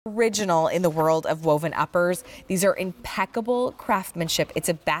Original in the world of woven uppers. These are impeccable craftsmanship. It's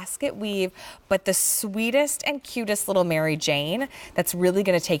a basket weave, but the sweetest and cutest little Mary Jane that's really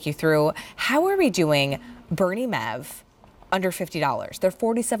going to take you through. How are we doing Bernie Mev? Under $50. They're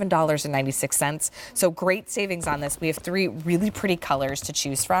 $47.96. So great savings on this. We have 3 really pretty colors to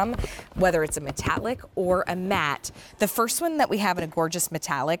choose from, whether it's a metallic or a matte. The first one that we have in a gorgeous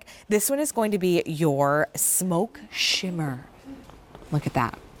metallic, this one is going to be your smoke shimmer. Look at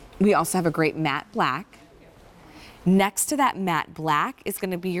that. We also have a great matte black. Next to that matte black is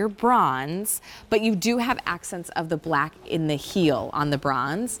going to be your bronze, but you do have accents of the black in the heel on the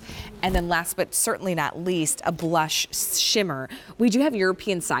bronze. And then last but certainly not least, a blush shimmer. We do have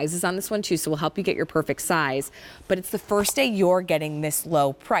European sizes on this one too, so we'll help you get your perfect size. But it's the first day you're getting this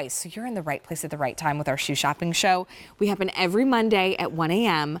low price. So you're in the right place at the right time with our shoe shopping show. We happen every Monday at 1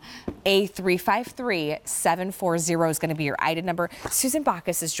 a.m. A353-740 is going to be your item number. Susan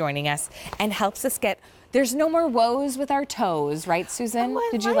Bacchus is joining us and helps us get. There's no more woes with our toes, right, Susan? Oh,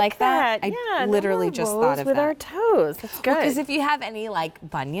 Did you like that? Yeah, I literally just thought of with that. our toes. That's good. Because if you have any like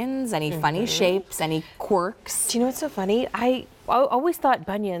bunions, any funny shapes, any quirks. Do you know what's so funny? I always thought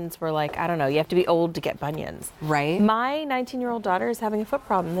bunions were like, I don't know, you have to be old to get bunions. Right. My 19-year-old daughter is having a foot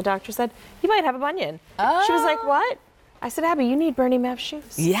problem. The doctor said, you might have a bunion. Oh. She was like, what? I said, Abby, you need Bernie Mev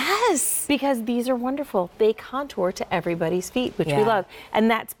shoes. Yes. Because these are wonderful. They contour to everybody's feet, which we love. And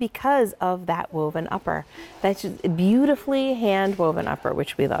that's because of that woven upper. That's just a beautifully hand woven upper,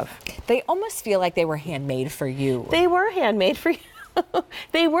 which we love. They almost feel like they were handmade for you. They were handmade for you.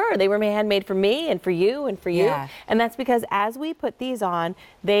 They were handmade for me and for you and for you. Yeah. And that's because as we put these on,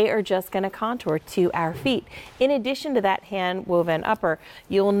 they are just going to contour to our feet. In addition to that hand woven upper,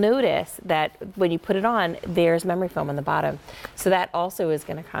 you'll notice that when you put it on, there's memory foam on the bottom. So that also is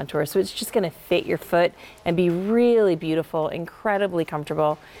going to contour. So it's just going to fit your foot and be really beautiful, incredibly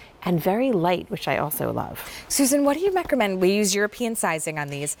comfortable, and very light, which I also love. Susan, what do you recommend? We use European sizing on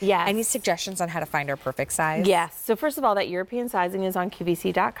these. Yes. Any suggestions on how to find our perfect size? Yes. So first of all, that European sizing is on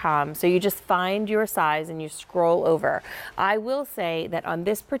QVC.com. So you just find your size and you scroll over. I will say that on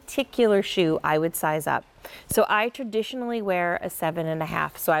this particular shoe, I would size up. So I traditionally wear a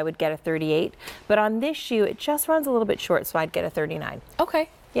 7.5, so I would get a 38. But on this shoe, it just runs a little bit short, so I'd get a 39. Okay.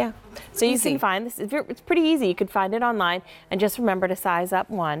 Yeah. So you can find this. It's pretty easy. You could find it online, and just remember to size up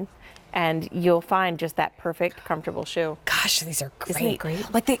 1, and you'll find just that perfect, comfortable shoe. Gosh, these are great. Isn't it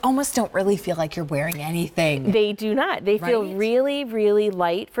great? Like they almost don't really feel like you're wearing anything. They do not. They feel Right? really, really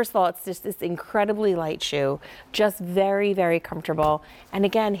light. First of all, it's just this incredibly light shoe, just very, very comfortable. And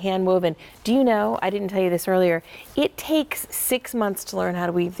again, hand woven. Do you know, I didn't tell you this earlier, it takes 6 months to learn how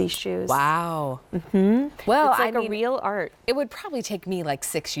to weave these shoes. Wow. Mm-hmm. Well, It's like I mean, a real art. it would probably take me like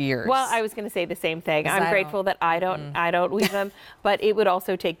 6 years. Well, I was going to say the same thing. I'm I grateful that I don't weave them, but it would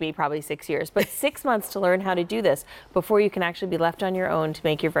also take me probably 6 years. But 6 months to learn how to do this before you can actually be left on your own to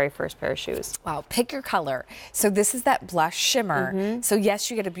make your very first pair of shoes. Wow, pick your color. So this is that blush shimmer. So yes,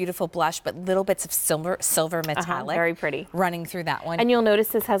 you get a beautiful blush, but little bits of silver metallic. Very pretty. Running through that one. And you'll notice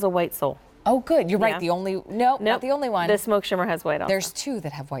this has a white sole. Oh, good. You're right. Yeah. The only, not the only one. The smoke shimmer has white on. There's 2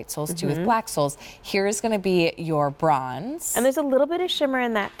 that have white soles, 2 with black soles. Here's going to be your bronze. And there's a little bit of shimmer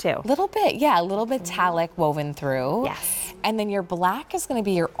in that too. Little bit, yeah, a little metallic woven through. Yes. And then your black is going to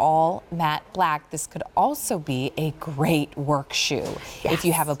be your all matte black. This could also be a great work shoe. Yes. If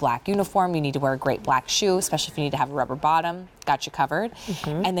you have a black uniform, you need to wear a great black shoe, especially if you need to have a rubber bottom. Got you covered.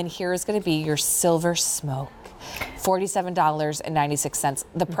 And then here is going to be your silver smoke. $47.96.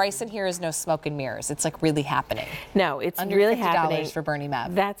 The price in here is no smoke and mirrors. It's like really happening. No, it's Under really $50 happening. for Bernie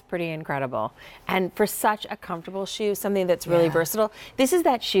Mev. That's pretty incredible. And for such a comfortable shoe, something that's really versatile. This is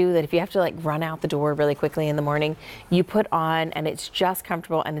that shoe that if you have to like run out the door really quickly in the morning, you put on and it's just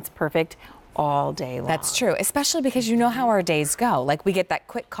comfortable and it's perfect all day long. That's true, especially because you know how our days go. Like we get that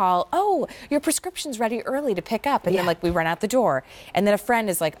quick call, oh, your prescription's ready early to pick up. And then like we run out the door. And then a friend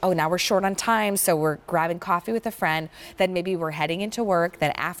is like, oh, now we're short on time. So we're grabbing coffee with a friend. Then maybe we're heading into work.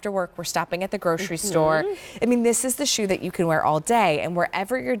 Then after work, we're stopping at the grocery store. I mean, this is the shoe that you can wear all day. And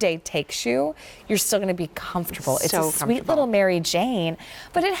wherever your day takes you, you're still going to be comfortable. It's So a sweet little Mary Jane,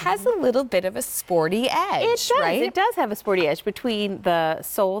 but it has a little bit of a sporty edge, It does. right? It does have a sporty edge between the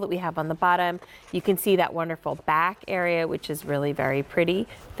sole that we have on the bottom bottom. You can see that wonderful back area, which is really very pretty.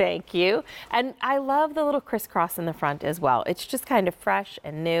 Thank you. And I love the little crisscross in the front as well. It's just kind of fresh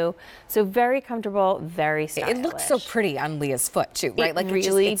and new. So very comfortable, very stylish. It looks so pretty on Leah's foot too, right? Like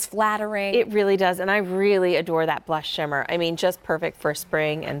it's flattering. It really does. And I really adore that blush shimmer. I mean, just perfect for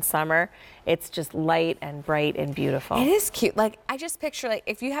spring and summer. It's just light and bright and beautiful. It is cute. Like, I just picture, like,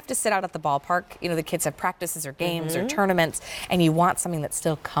 if you have to sit out at the ballpark, you know, the kids have practices or games or tournaments, and you want something that's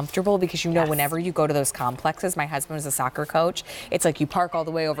still comfortable, because you know whenever you go to those complexes, my husband was a soccer coach, it's like you park all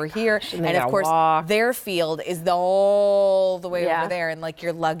the way over here, and of course, their field is all the way over there, and like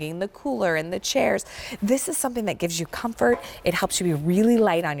you're lugging the cooler and the chairs. This is something that gives you comfort. It helps you be really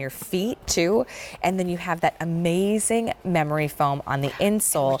light on your feet, too, and then you have that amazing memory foam on the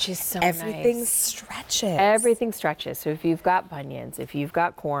insole. Which is so Everything stretches. Everything stretches. So if you've got bunions, if you've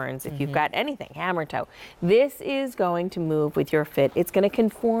got corns, if you've got anything, hammer toe, this is going to move with your fit. It's going to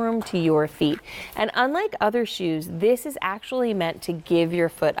conform to your feet. And unlike other shoes, this is actually meant to give your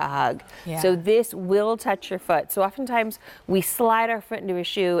foot a hug. Yeah. So this will touch your foot. So oftentimes we slide our foot into a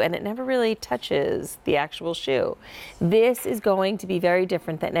shoe and it never really touches the actual shoe. This is going to be very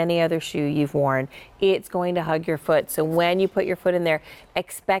different than any other shoe you've worn. It's going to hug your foot. So when you put your foot in there,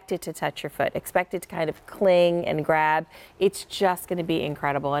 expect it to touch your foot. Expect it to kind of cling and grab. It's just going to be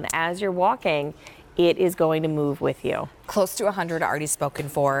incredible. And as you're walking, it is going to move with you. Close to 100 already spoken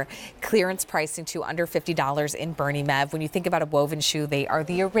for. Clearance pricing to under $50 in Bernie Mev. When you think about a woven shoe, they are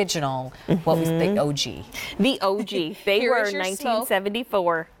the original. What was the OG? The OG. They were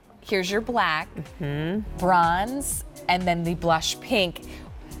 1974. Here's your black, bronze, and then the blush pink.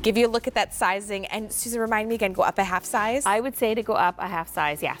 Give you a look at that sizing. And Susan, remind me again, go up a half size? I would say to go up a half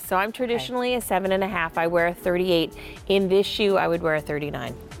size, yeah. So I'm traditionally a 7.5. I wear a 38. In this shoe, I would wear a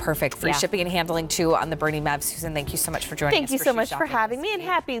 39. Perfect. Free shipping and handling too on the Bernie Mev. Susan, thank you so much for joining us. Thank you so much for having me, and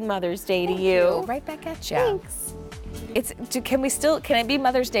happy Mother's Day to you. Right back at you. Thanks. Can it be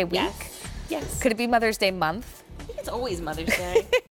Mother's Day week? Yes. Could it be Mother's Day month? I think it's always Mother's Day.